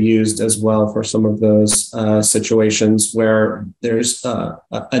can be used as well for some of those situations where there's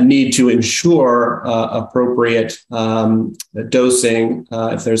a need to ensure appropriate dosing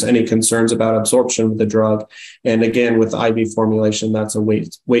if there's any concerns about absorption of the drug. And again, with IV formulation, that's a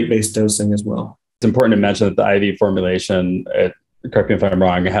weight-based dosing as well. It's important to mention that the IV formulation, correct me if I'm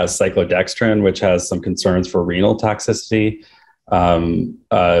wrong, it has cyclodextrin, which has some concerns for renal toxicity.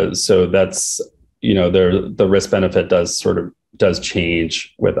 So that's, the risk benefit does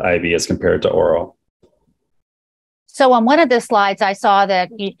change with IV as compared to oral. So on one of the slides, I saw that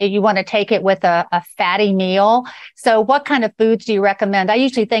you want to take it with a fatty meal. So what kind of foods do you recommend? I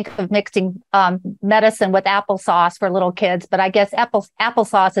usually think of mixing medicine with applesauce for little kids, but I guess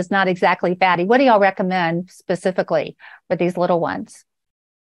applesauce is not exactly fatty. What do y'all recommend specifically for these little ones?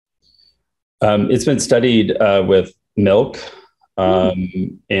 It's been studied with milk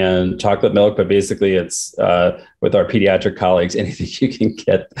and chocolate milk, but basically it's with our pediatric colleagues, anything you can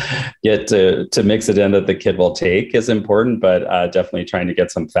get to mix it in that the kid will take is important, but definitely trying to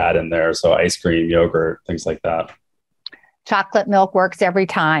get some fat in there. So ice cream, yogurt, things like that. Chocolate milk works every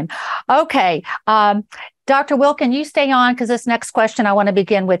time. Okay. Dr. Wilkin, you stay on because this next question, I want to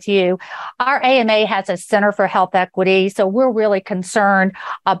begin with you. Our AMA has a Center for Health Equity, so we're really concerned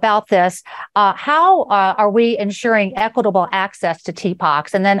about this. How are we ensuring equitable access to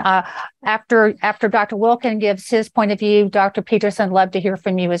TPOXX? And then after Dr. Wilkin gives his point of view, Dr. Peterson, love to hear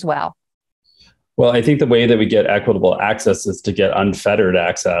from you as well. Well, I think the way that we get equitable access is to get unfettered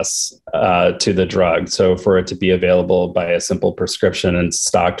access to the drug. So for it to be available by a simple prescription and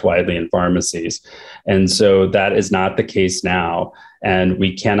stocked widely in pharmacies. And so that is not the case now. And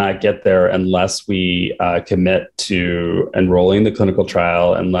we cannot get there unless we commit to enrolling the clinical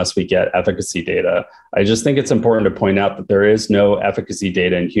trial, unless we get efficacy data. I just think it's important to point out that there is no efficacy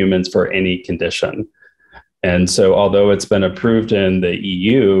data in humans for any condition. And so although it's been approved in the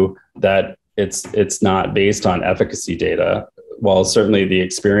EU, that it's not based on efficacy data. While certainly the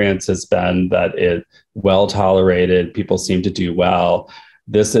experience has been that it well tolerated, people seem to do well,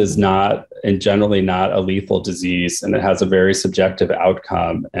 this is not, and generally not, a lethal disease, and it has a very subjective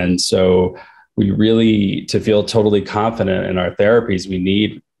outcome. And so we really, to feel totally confident in our therapies, we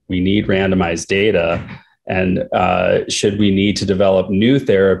need randomized data. And should we need to develop new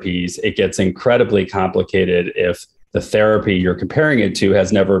therapies, it gets incredibly complicated if the therapy you're comparing it to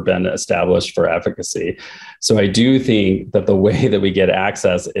has never been established for efficacy. So I do think that the way that we get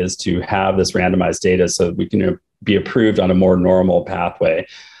access is to have this randomized data so that we can be approved on a more normal pathway.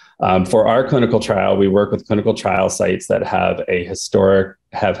 For our clinical trial, we work with clinical trial sites that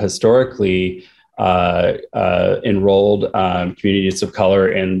have historically enrolled communities of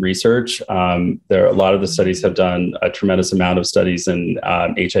color in research. There are a lot of the studies have done a tremendous amount of studies in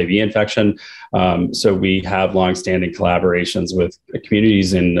HIV infection. So we have longstanding collaborations with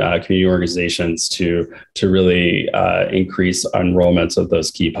communities and community organizations to really increase enrollments of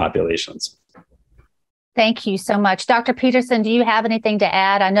those key populations. Thank you so much. Dr. Peterson, do you have anything to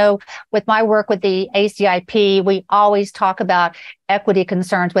add? I know with my work with the ACIP, we always talk about equity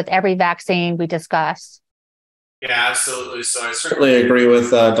concerns with every vaccine we discuss. Yeah, absolutely. So I certainly agree with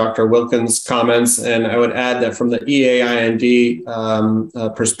Dr. Wilkins' comments. And I would add that from the EAIND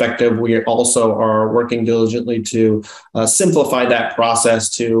perspective, we also are working diligently to simplify that process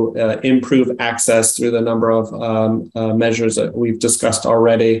to improve access through the number of measures that we've discussed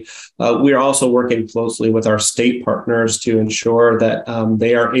already. We are also working closely with our state partners to ensure that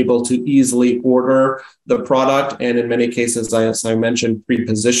they are able to easily order the product, and in many cases, as I mentioned,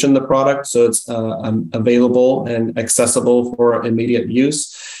 pre-position the product so it's available and accessible for immediate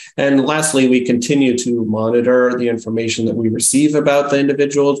use. And lastly, we continue to monitor the information that we receive about the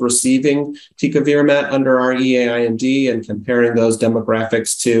individuals receiving Tecovirimat under our EAIND and comparing those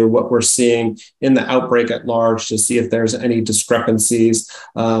demographics to what we're seeing in the outbreak at large to see if there's any discrepancies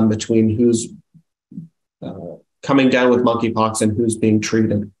between who's coming down with monkeypox and who's being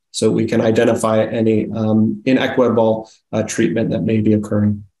treated, so we can identify any inequitable treatment that may be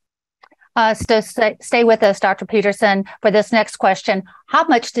occurring. So stay with us, Dr. Peterson, for this next question. How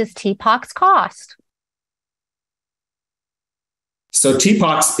much does TPOXX cost? So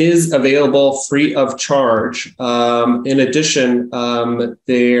TPOXX is available free of charge. In addition,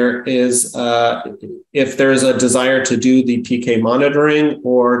 there is, if there's a desire to do the PK monitoring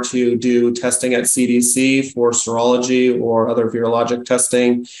or to do testing at CDC for serology or other virologic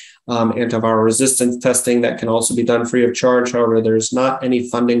testing, antiviral resistance testing, that can also be done free of charge. However, there's not any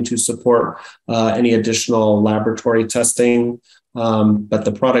funding to support any additional laboratory testing, but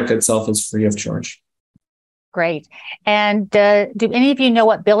the product itself is free of charge. Great. And do any of you know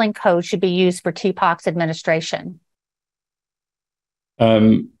what billing code should be used for TPOXX administration?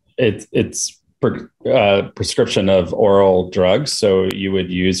 It's prescription of oral drugs. So you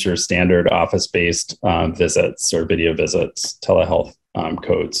would use your standard office-based visits or video visits, telehealth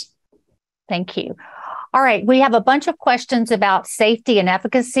codes. Thank you. All right. We have a bunch of questions about safety and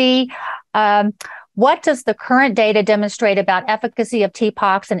efficacy. What does the current data demonstrate about efficacy of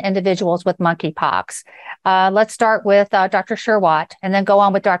TPOXX in individuals with monkeypox? Let's start with Dr. Sherwatt and then go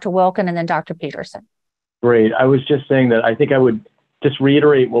on with Dr. Wilkin and then Dr. Peterson. Great. I was just saying that I think I would just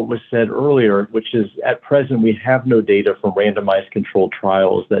reiterate what was said earlier, which is at present, we have no data from randomized controlled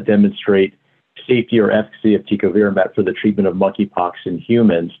trials that demonstrate safety or efficacy of Tecovirimat for the treatment of monkeypox in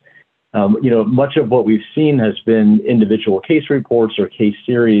humans. Much of what we've seen has been individual case reports or case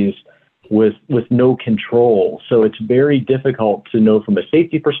series with no control. So it's very difficult to know from a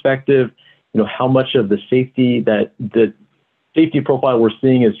safety perspective, how much of the safety profile we're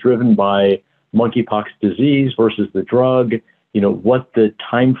seeing is driven by monkeypox disease versus the drug, what the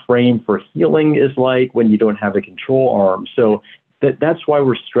time frame for healing is like when you don't have a control arm. So that's why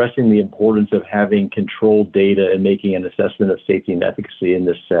we're stressing the importance of having controlled data and making an assessment of safety and efficacy in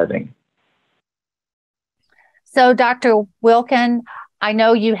this setting. So Dr. Wilkin, I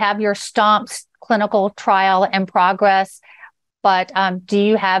know you have your STOMP clinical trial in progress, but do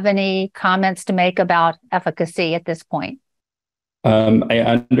you have any comments to make about efficacy at this point?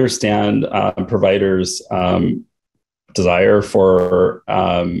 I understand providers' desire for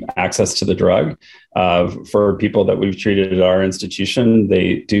access to the drug. For people that we've treated at our institution,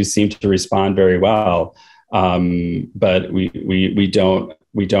 they do seem to respond very well, but we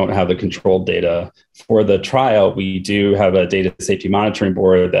don't have the controlled data. For the trial, we do have a data safety monitoring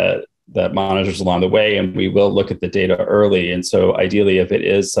board that monitors along the way, and we will look at the data early. And so ideally, if it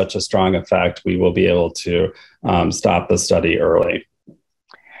is such a strong effect, we will be able to stop the study early.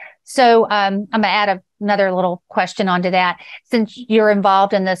 So I'm going to add another little question onto that. Since you're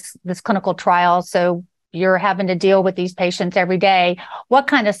involved in this clinical trial, so you're having to deal with these patients every day, what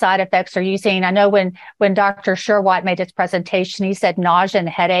kind of side effects are you seeing? I know when Dr. Sherwatt made his presentation, he said nausea and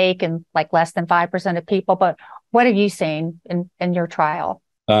headache in like less than 5% of people, but what have you seen in your trial?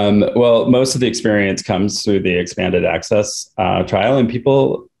 Well, most of the experience comes through the expanded access trial, and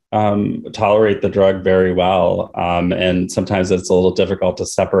people tolerate the drug very well. And sometimes it's a little difficult to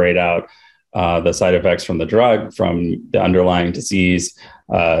separate out the side effects from the drug from the underlying disease,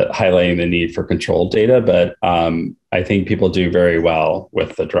 highlighting the need for controlled data. But I think people do very well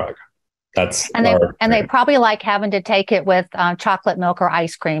with the drug. And they probably like having to take it with chocolate milk or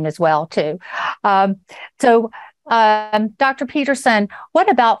ice cream as well, too. Dr. Peterson, what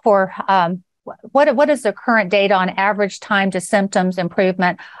about for what is the current data on average time to symptoms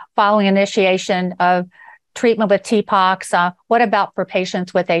improvement following initiation of treatment with TPOXX? What about for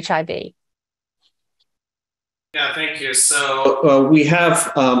patients with HIV? Yeah, thank you. So we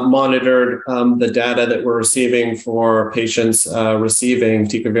have monitored the data that we're receiving for patients receiving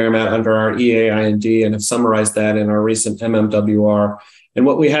Tecovirimat under our EA-IND and have summarized that in our recent MMWR. And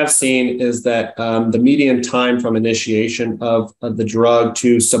what we have seen is that the median time from initiation of the drug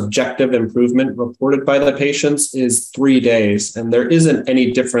to subjective improvement reported by the patients is 3 days. And there isn't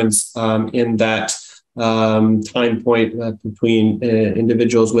any difference in that time point between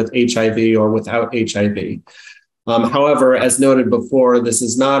individuals with HIV or without HIV. However, as noted before, this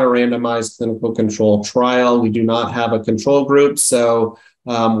is not a randomized clinical control trial. We do not have a control group. So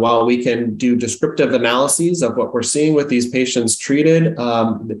while we can do descriptive analyses of what we're seeing with these patients treated,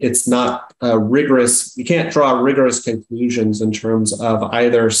 it's not rigorous. You can't draw rigorous conclusions in terms of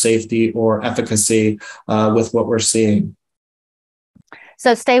either safety or efficacy with what we're seeing.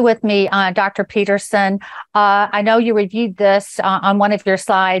 So stay with me, Dr. Peterson. I know you reviewed this on one of your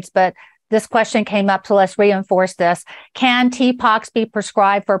slides, but this question came up, so let's reinforce this. Can TPOXX be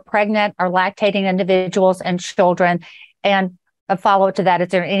prescribed for pregnant or lactating individuals and children? And a follow-up to that, is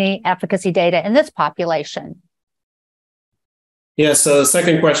there any efficacy data in this population? Yeah, so the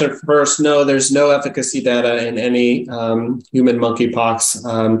second question first, no, there's no efficacy data in any human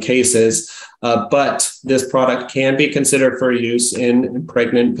monkeypox cases, but this product can be considered for use in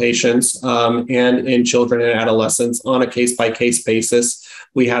pregnant patients and in children and adolescents on a case-by-case basis.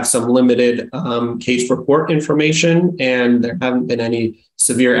 We have some limited case report information, and there haven't been any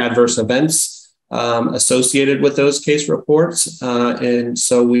severe adverse events associated with those case reports. And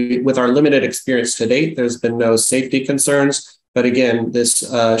so with our limited experience to date, there's been no safety concerns. But again, this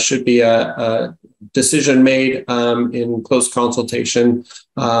should be a decision made in close consultation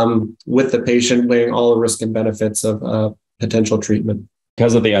with the patient, weighing all the risk and benefits of potential treatment.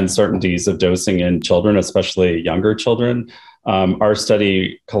 Because of the uncertainties of dosing in children, especially younger children, our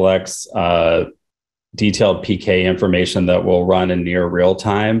study collects detailed PK information that will run in near real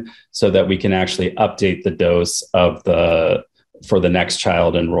time so that we can actually update the dose for the next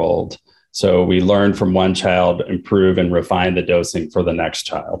child enrolled. So we learn from one child, improve and refine the dosing for the next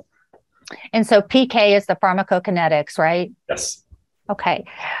child. And so PK is the pharmacokinetics, right? Yes. Okay.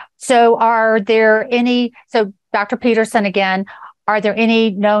 So so Dr. Peterson again, are there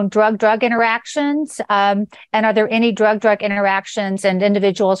any known drug-drug interactions? And are there any drug-drug interactions in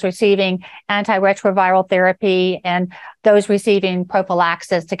individuals receiving antiretroviral therapy and those receiving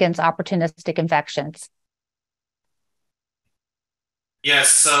prophylaxis against opportunistic infections?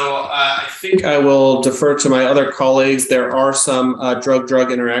 Yes, so I think I will defer to my other colleagues. There are some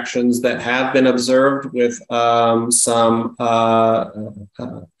drug-drug interactions that have been observed with some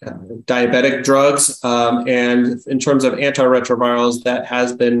diabetic drugs. And in terms of antiretrovirals, that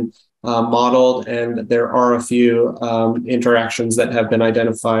has been modeled, and there are a few interactions that have been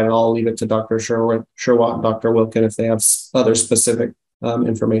identified. And I'll leave it to Dr. Sherwatt and Dr. Wilkin if they have other specific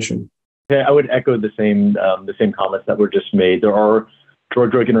information. Yeah, I would echo the same comments that were just made. There are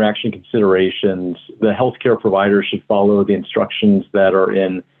drug-drug interaction considerations. The healthcare provider should follow the instructions that are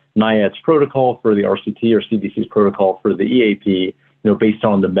in NIAID's protocol for the RCT or CDC's protocol for the EAP, based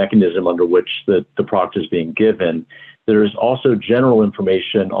on the mechanism under which the product is being given. There is also general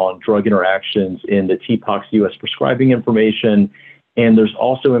information on drug interactions in the TPOXX US prescribing information, and there's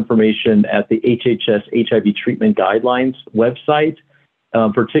also information at the HHS HIV treatment guidelines website,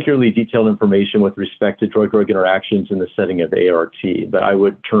 particularly detailed information with respect to drug-drug interactions in the setting of ART. But I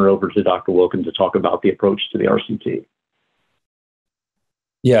would turn it over to Dr. Wilkin to talk about the approach to the RCT.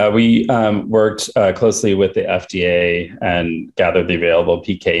 Yeah, we worked closely with the FDA and gathered the available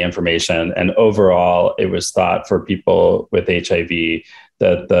PK information. And overall, it was thought for people with HIV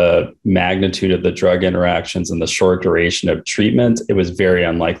that the magnitude of the drug interactions and the short duration of treatment, it was very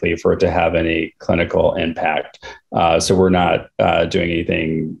unlikely for it to have any clinical impact. So we're not doing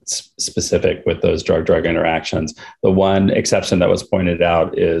anything specific with those drug-drug interactions. The one exception that was pointed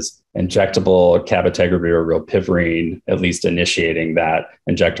out is injectable cabotegravir or rilpivirine, at least initiating that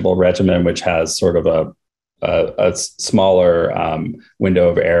injectable regimen, which has sort of a smaller window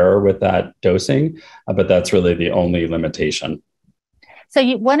of error with that dosing, but that's really the only limitation. So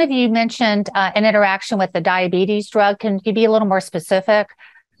one of you mentioned an interaction with the diabetes drug. Can you be a little more specific?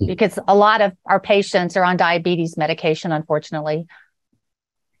 Because a lot of our patients are on diabetes medication, unfortunately.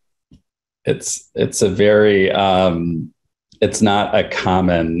 It's a very it's not a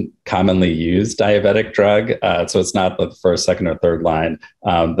commonly used diabetic drug, so it's not the first, second, or third line.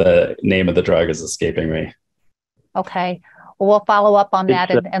 The name of the drug is escaping me. Okay, well, we'll follow up on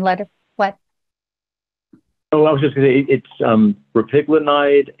that and let it. What? Oh, I was just going to say it's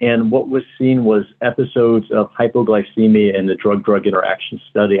repiglinide, and what was seen was episodes of hypoglycemia in the drug-drug interaction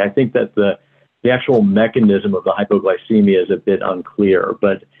study. I think that the actual mechanism of the hypoglycemia is a bit unclear,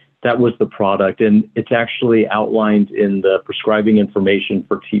 but that was the product, and it's actually outlined in the prescribing information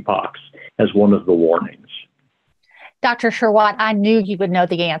for TPOXX as one of the warnings. Dr. Sherwatt, I knew you would know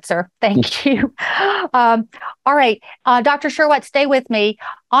the answer. Thank you. All right. Dr. Sherwatt, stay with me.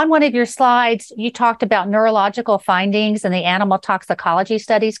 On one of your slides, you talked about neurological findings in the animal toxicology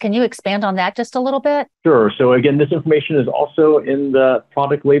studies. Can you expand on that just a little bit? Sure. So again, this information is also in the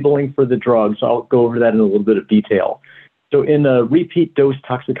product labeling for the drug, so I'll go over that in a little bit of detail. So in a repeat dose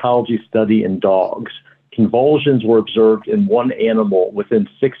toxicology study in dogs, convulsions were observed in one animal within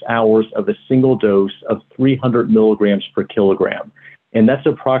 6 hours of a single dose of 300 milligrams per kilogram. And that's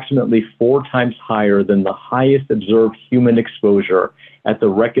approximately 4 times higher than the highest observed human exposure at the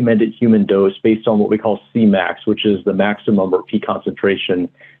recommended human dose based on what we call Cmax, which is the maximum or peak concentration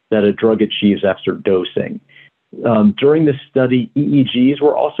that a drug achieves after dosing. During this study, EEGs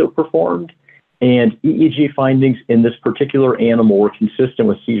were also performed, and EEG findings in this particular animal were consistent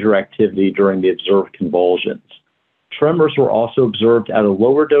with seizure activity during the observed convulsions. Tremors were also observed at a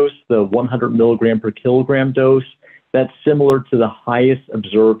lower dose, the 100 milligram per kilogram dose, That's similar to the highest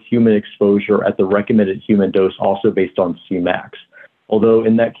observed human exposure at the recommended human dose, also based on Cmax. Although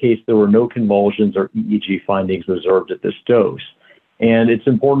in that case, there were no convulsions or EEG findings observed at this dose. And it's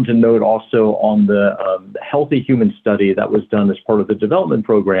important to note also on the healthy human study that was done as part of the development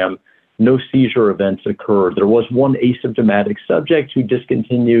program, no seizure events occurred. There was one asymptomatic subject who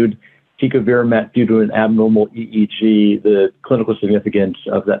discontinued Tecovirimat due to an abnormal EEG. The clinical significance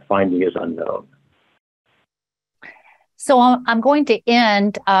of that finding is unknown. So I'm going to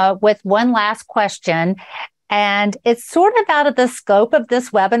end with one last question, and it's sort of out of the scope of this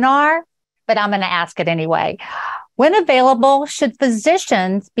webinar, but I'm going to ask it anyway. When available, should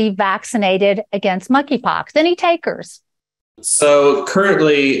physicians be vaccinated against monkeypox? Any takers? So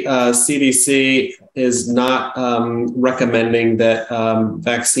currently, CDC is not recommending that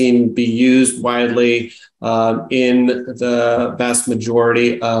vaccine be used widely in the vast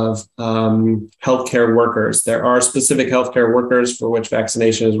majority of healthcare workers. There are specific healthcare workers for which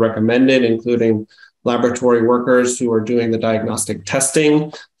vaccination is recommended, including laboratory workers who are doing the diagnostic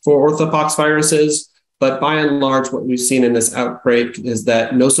testing for orthopox viruses. But by and large, what we've seen in this outbreak is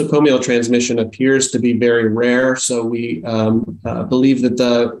that nosocomial transmission appears to be very rare. So we believe that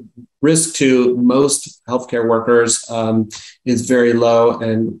the risk to most healthcare workers is very low,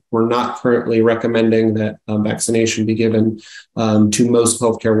 and we're not currently recommending that vaccination be given to most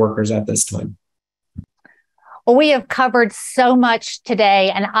healthcare workers at this time. Well, we have covered so much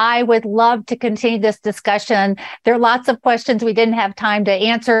today, and I would love to continue this discussion. There are lots of questions we didn't have time to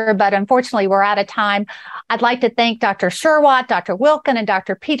answer, but unfortunately, we're out of time. I'd like to thank Dr. Sherwatt, Dr. Wilkin, and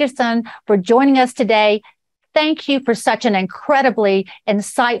Dr. Peterson for joining us today. Thank you for such an incredibly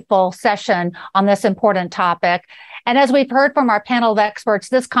insightful session on this important topic. And as we've heard from our panel of experts,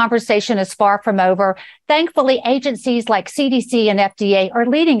 this conversation is far from over. Thankfully, agencies like CDC and FDA are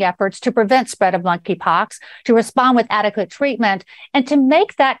leading efforts to prevent spread of monkeypox, to respond with adequate treatment, and to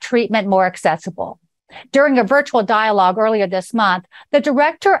make that treatment more accessible. During a virtual dialogue earlier this month, the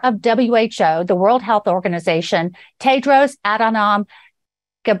director of WHO, the World Health Organization, Tedros Adhanom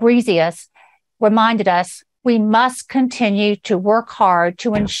Ghebreyesus, reminded us we must continue to work hard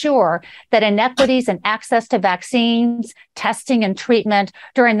to ensure that inequities in access to vaccines, testing, and treatment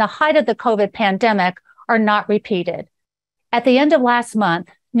during the height of the COVID pandemic are not repeated. At the end of last month,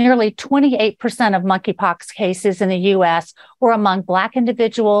 nearly 28% of monkeypox cases in the U.S. were among Black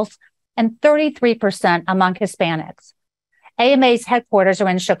individuals and 33% among Hispanics. AMA's headquarters are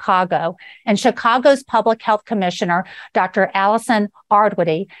in Chicago, and Chicago's public health commissioner, Dr. Allison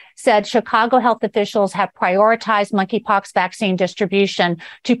Ardwity, said Chicago health officials have prioritized monkeypox vaccine distribution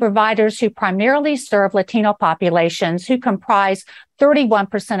to providers who primarily serve Latino populations, who comprise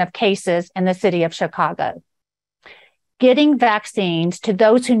 31% of cases in the city of Chicago. Getting vaccines to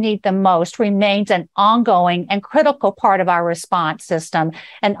those who need them most remains an ongoing and critical part of our response system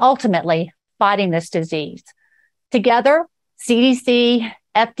and ultimately fighting this disease. Together, CDC,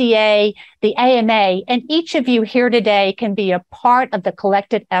 FDA, the AMA, and each of you here today can be a part of the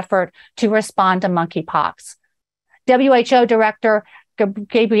collective effort to respond to monkeypox. WHO Director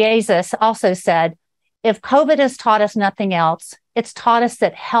Ghebreyesus also said, if COVID has taught us nothing else, it's taught us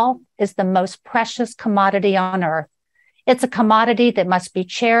that health is the most precious commodity on earth. It's a commodity that must be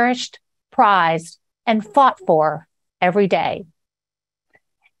cherished, prized, and fought for every day.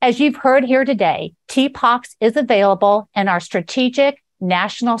 As you've heard here today, TPOXX is available in our strategic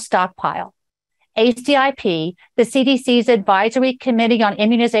national stockpile. ACIP, the CDC's Advisory Committee on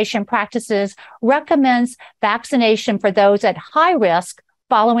Immunization Practices, recommends vaccination for those at high risk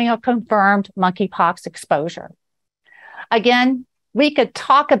following a confirmed monkeypox exposure. Again, we could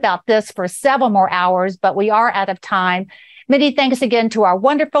talk about this for several more hours, but we are out of time. Many thanks again to our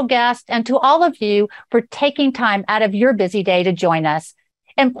wonderful guests and to all of you for taking time out of your busy day to join us.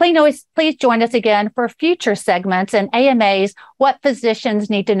 And please join us again for future segments in AMA's What Physicians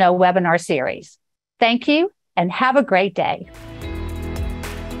Need to Know webinar series. Thank you and have a great day.